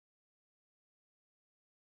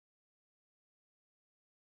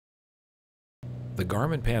The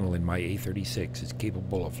Garmin panel in my A36 is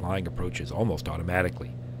capable of flying approaches almost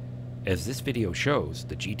automatically. As this video shows,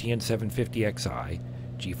 the GTN 750XI,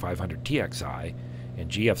 G500TXI, and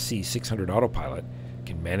GFC 600 autopilot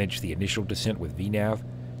can manage the initial descent with VNAV,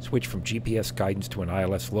 switch from GPS guidance to an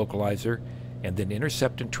ILS localizer, and then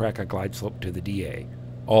intercept and track a glide slope to the DA,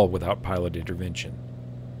 all without pilot intervention.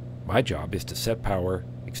 My job is to set power,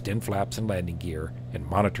 extend flaps and landing gear, and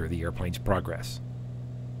monitor the airplane's progress.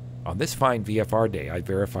 On this fine VFR day, I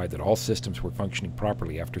verified that all systems were functioning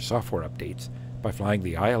properly after software updates by flying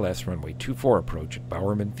the ILS runway 24 approach at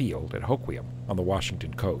Bowerman Field at Hoquiam on the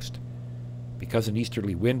Washington coast. Because an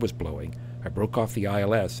easterly wind was blowing, I broke off the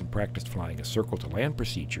ILS and practiced flying a circle to land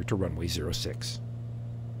procedure to runway 06.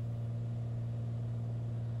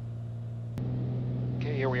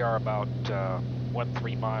 Okay, here we are about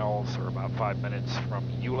 13 miles or about 5 minutes from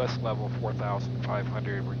ULS level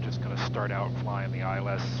 4,500. We're just going to start out flying the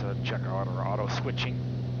ILS checkout or auto switching.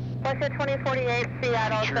 Western 2048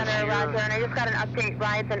 Seattle Features Center, here. Roger, and I just got an update.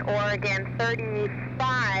 Rides in Oregon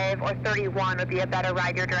 35 or 31 would be a better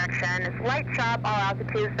ride your direction. It's light chop, all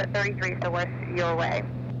altitudes, but 33 is the worst your way.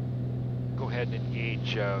 Go ahead and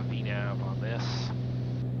engage VNAV on this.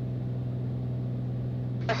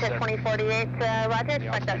 Western 2048, Roger, The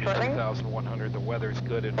expect that altitude is shortly. 2,100, the weather's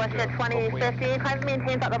good at Western 2050, climb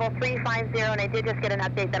maintains at level 350, and I did just get an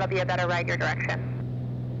update that'll be a better ride your direction.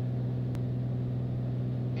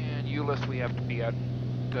 And ULS we have to be at,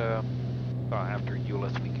 after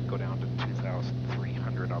ULS we can go down to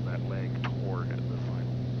 2,300 on that leg toward the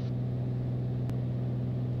final.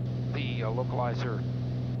 The localizer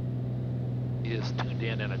is tuned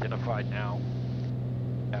in and identified now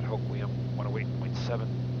at Hoquiam 108.7.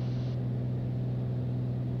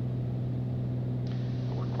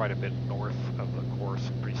 We're quite a bit north of the course,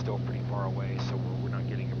 still pretty far away, so we're not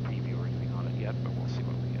getting a preview or anything on it yet, but we'll see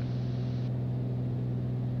what we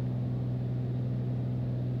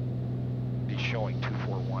get. It's showing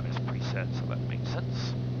 241 as preset, so that makes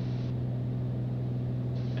sense.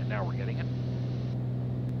 And now we're getting it.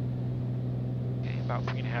 Okay, about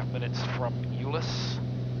 3.5 minutes from ULS.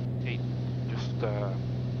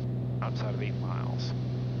 Outside of 8 miles.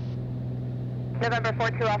 November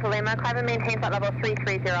 42 Alpha Lima, climb and maintains at level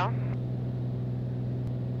 330.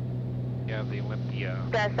 Yeah, the Olympia.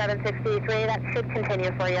 That's 763, that should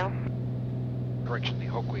continue for you. Correction, the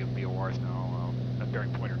Hoquiam VOR is now at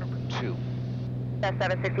bearing pointer number 2. That's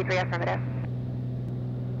 763, affirmative.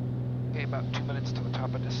 Okay, about 2 minutes to the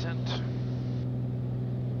top of descent.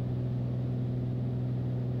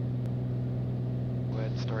 Go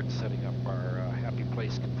ahead and start setting up our happy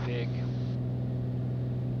place config.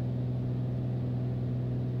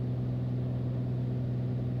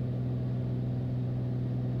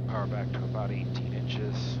 Power back to about 18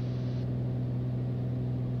 inches.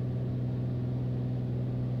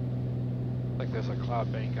 Like there's a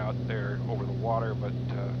cloud bank out there over the water, but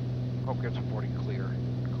Hoquiam's reporting clear,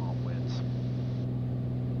 calm winds.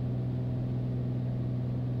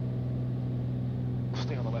 We'll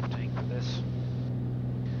stay on the left tank for this.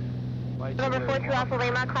 November 42 Alpha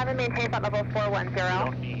Lima, climb and maintains at level 410. We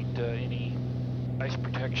don't need any ice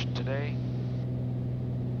protection today.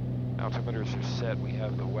 Altimeters are set. We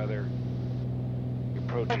have the weather.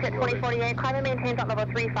 Approach is Western loaded. 2048, climb and maintains at level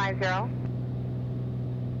 350.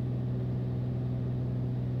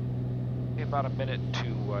 Okay, about a minute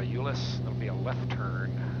to ULS. There'll be a left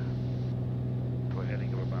turn. To a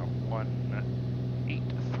heading of about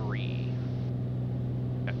 183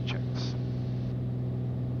 at checks.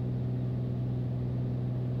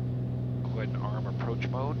 Go ahead and arm approach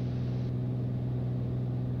mode.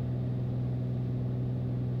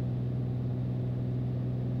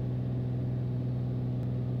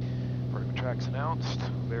 Vertical tracks announced.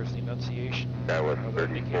 There's the enunciation. Skywest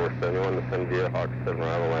 3471, descend via Hawk 7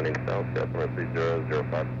 arrival landing south, altimeter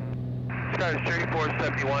 3005. Skywest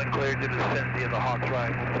 3471, cleared to descend via the Hawk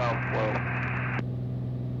Triangle south flow.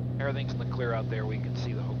 Everything's in the clear out there. We can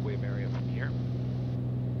see the Hoquiam area from here.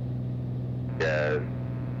 Yeah,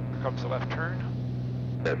 Here comes the left turn.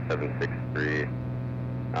 Jazz 763.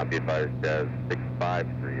 Be advised, Jazz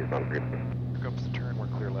 653 is on frequency. Here comes the turn. We're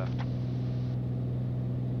clear left.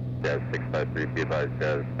 Jazz 653, be advised,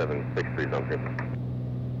 Jazz 763 is on frequency.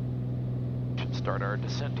 Should start our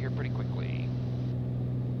descent here pretty quickly.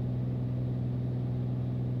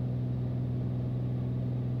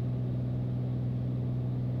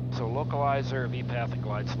 So localizer, VPath, and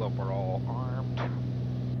glide slope are all armed.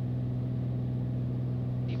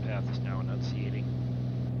 VPath is now enunciating.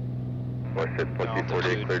 Western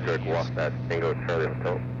 2048, clear direct Wasatch, Tango Charlie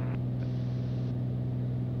Hotel.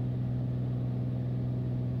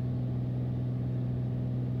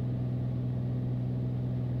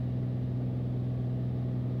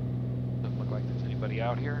 we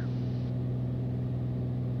out here?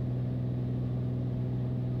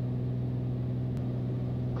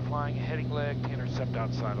 We're flying a heading leg to intercept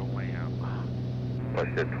outside of LAM.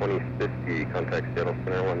 Russia 2050, contact Seattle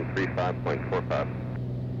Center 135.45.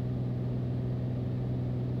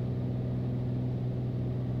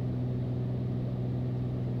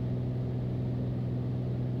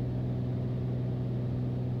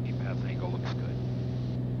 Path angle looks good.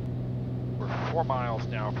 We're 4 miles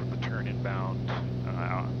now from the turn inbound,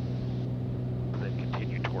 then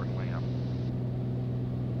continue toward LAM.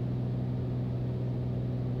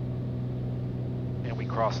 And we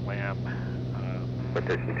cross LAM.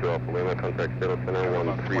 Citation 2 Alpha Lima, contact Seattle Center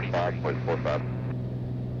 135.45.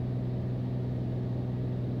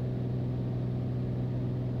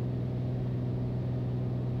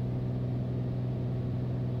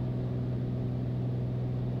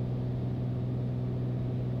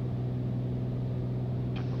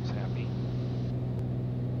 Looks happy.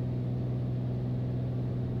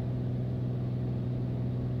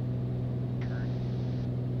 Turn.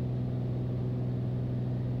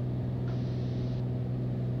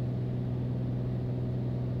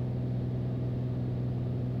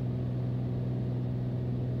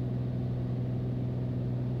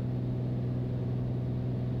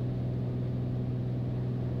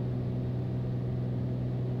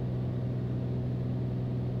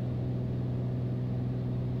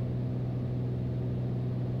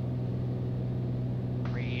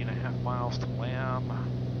 Miles to LAM,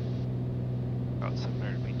 about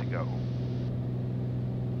 700 feet to go.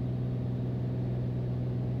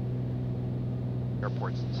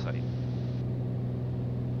 Airport's in sight.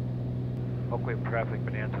 Hoquiam traffic,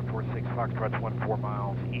 Bonanza 46 Foxtrot's 14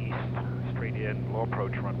 miles east, straight in, low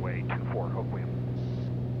approach runway 24 Hoquiam.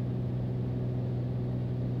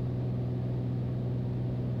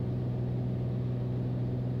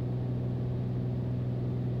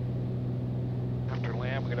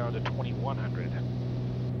 We go down to 2100.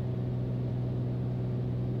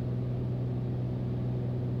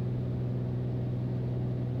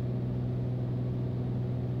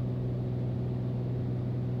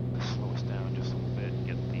 Slow us down just a little bit,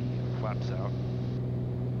 get the flaps out.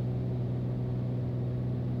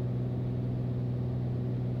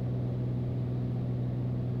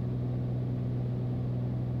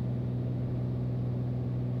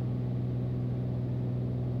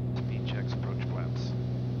 Speed checks, approach flaps.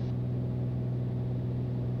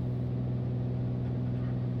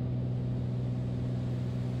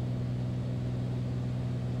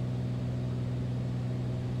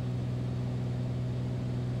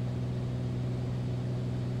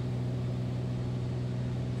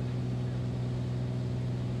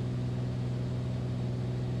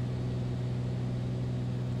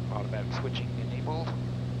 Automatic switching enabled.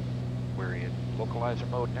 We're in localizer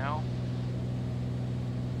mode now.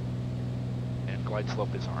 And glide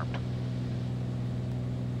slope is armed.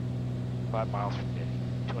 5 miles from Denny,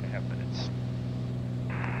 2.5 minutes.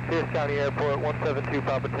 Pierce County Airport, 172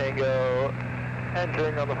 Papa Tango,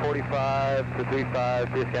 entering on the 45 to 35,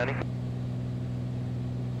 Pierce County.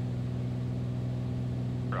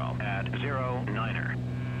 At 09er.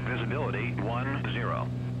 Visibility 10.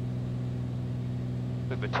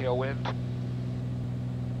 Bit of a tailwind.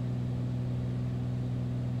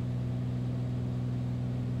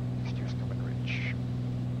 Steer's coming rich.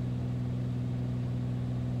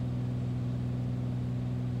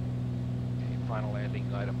 Okay, final landing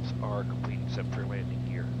items are complete except for landing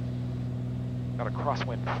gear. Got a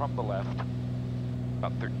crosswind from the left,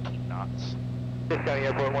 about 13 knots. Pierce County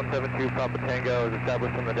Airport, 172 Papa Tango is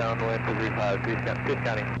established on the downwind to 35, Pierce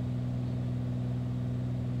County.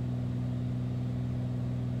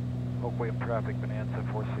 Hoquiam traffic, Bonanza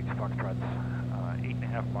 46 Foxtrot's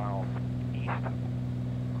 8.5 miles east,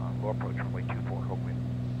 low approach runway 24 Hoquiam.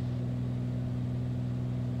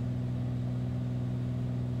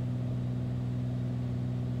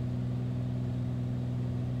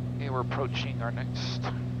 Okay, we're approaching our next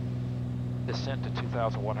descent to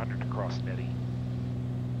 2,100 to cross Netty,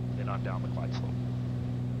 then on down the glide slope.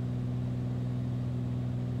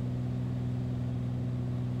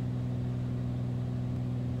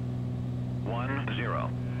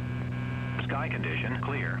 Sky condition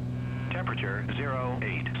clear. Temperature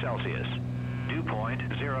 08 Celsius. Dew point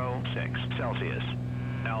 06 Celsius.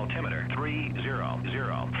 Altimeter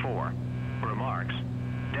 3004. Remarks.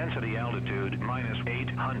 Density altitude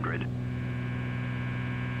 -800.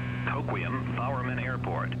 Hoquiam Bowerman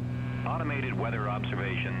Airport. Automated weather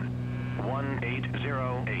observation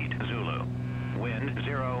 1808 Zulu. Wind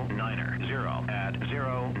 09er 0 at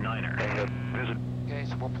 09er. Okay,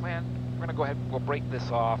 so we're going to go ahead, we'll break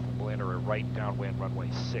this off, we'll enter a right downwind runway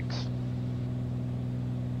 6.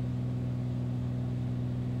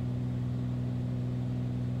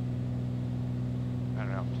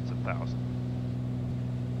 1,000.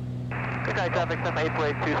 Good night, traffic, 78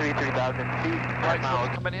 23 3000 feet, 10 miles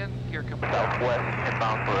Coming in, here coming down. southwest,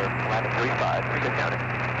 inbound for landing 35, Good County.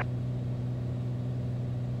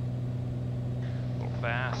 A little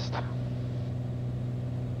fast.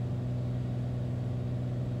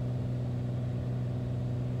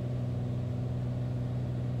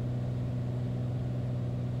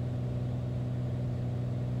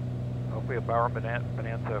 Hoquiam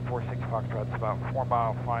Bonanza 46 Foxtrot's about 4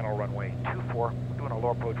 mile final runway 24. We're doing a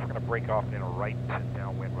low approach. We're going to break off in a right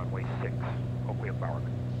downwind runway 6. Hoquiam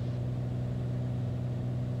Bowerman.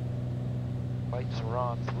 Lights are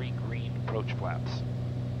on, 3 green approach flaps.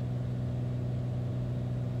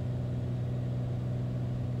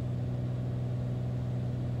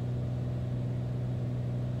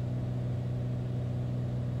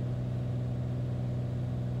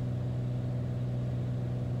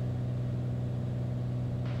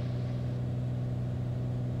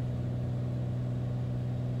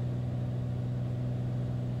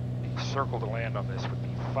 Circle to land on this would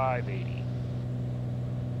be 580.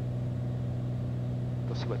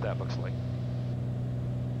 Let's see what that looks like.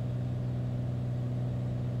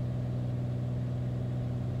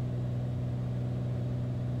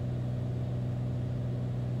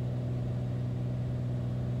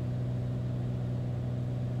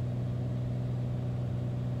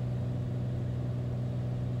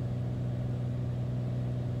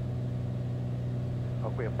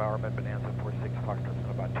 Hoquiam Bowerman Bonanza 46 Foxtrot on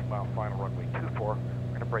about 2 mile final runway 24. We're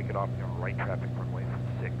going to break it off in a right traffic runway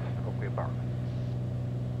 6. Hoquiam Bowerman.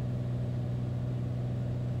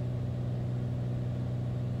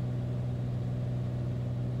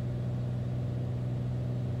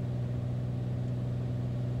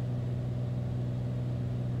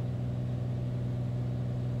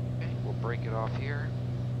 Okay, we'll break it off here.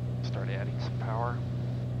 Start adding some power.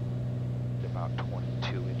 About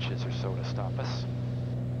 22 inches or so to stop us.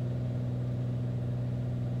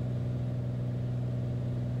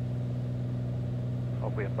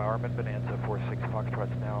 Hoquiam Bowerman Bonanza 46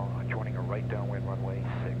 Foxtrot's now joining a right downwind runway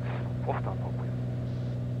 6. Full stop Hoquiam.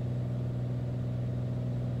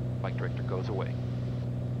 Flight director goes away.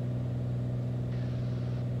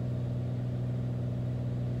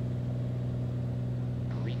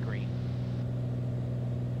 Green.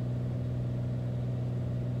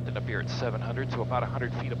 Then up here at 700, so about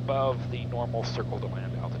 100 feet above the normal circle to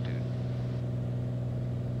land altitude.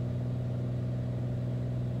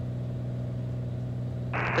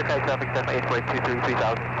 Sky traffic, 78 23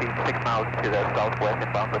 3000 feet, 6 miles to the southwest,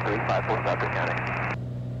 inbound for 35, full stop, Good County.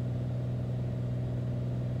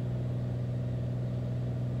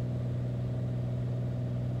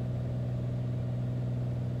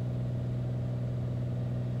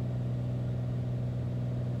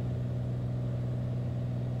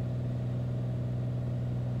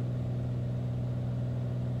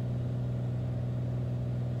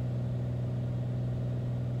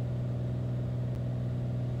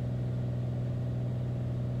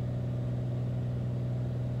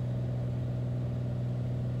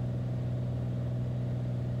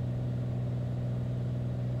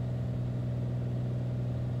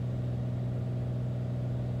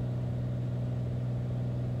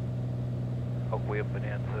 Hoquiam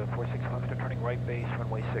Bonanza 46 Foxtrot turning right base,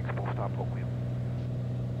 runway 6, full stop Hoquiam.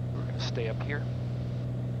 We're going to stay up here.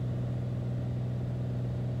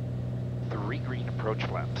 3 green approach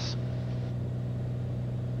flaps.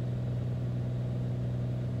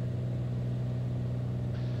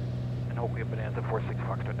 And Hoquiam Bonanza 46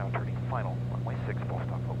 Foxtrot now turning final, runway 6, full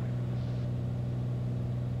stop Hoquiam.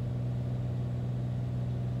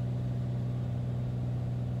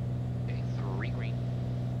 Okay, 3 green.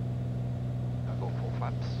 Now go full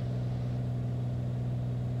flaps.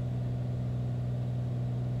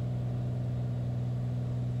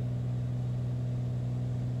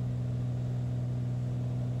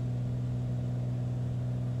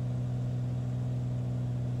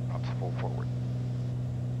 Props full forward.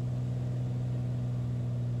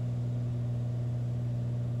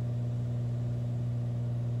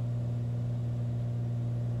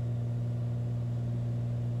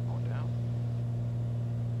 Going down.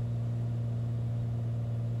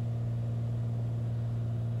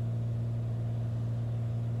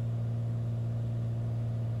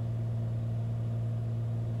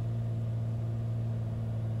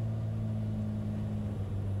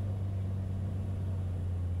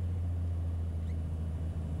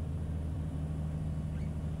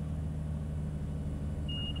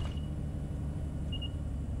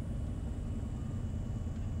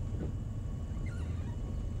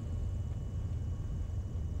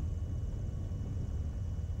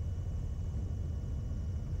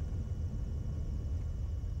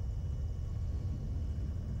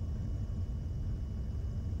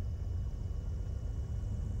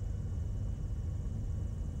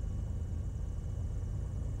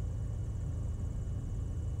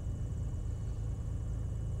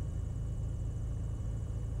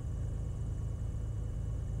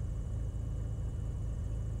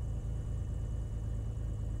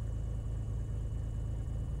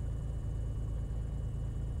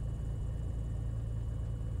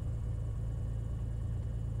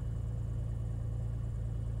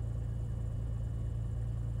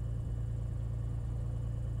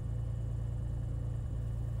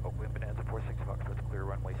 KHQM, Bonanza 46 Foxtrot, clear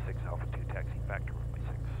runway 6, Alpha 2, taxi back to runway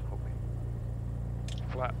 6,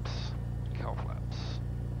 Hoquiam. Flaps, cow flaps,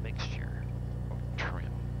 mixture of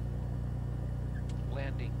trim,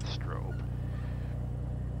 landing strobe.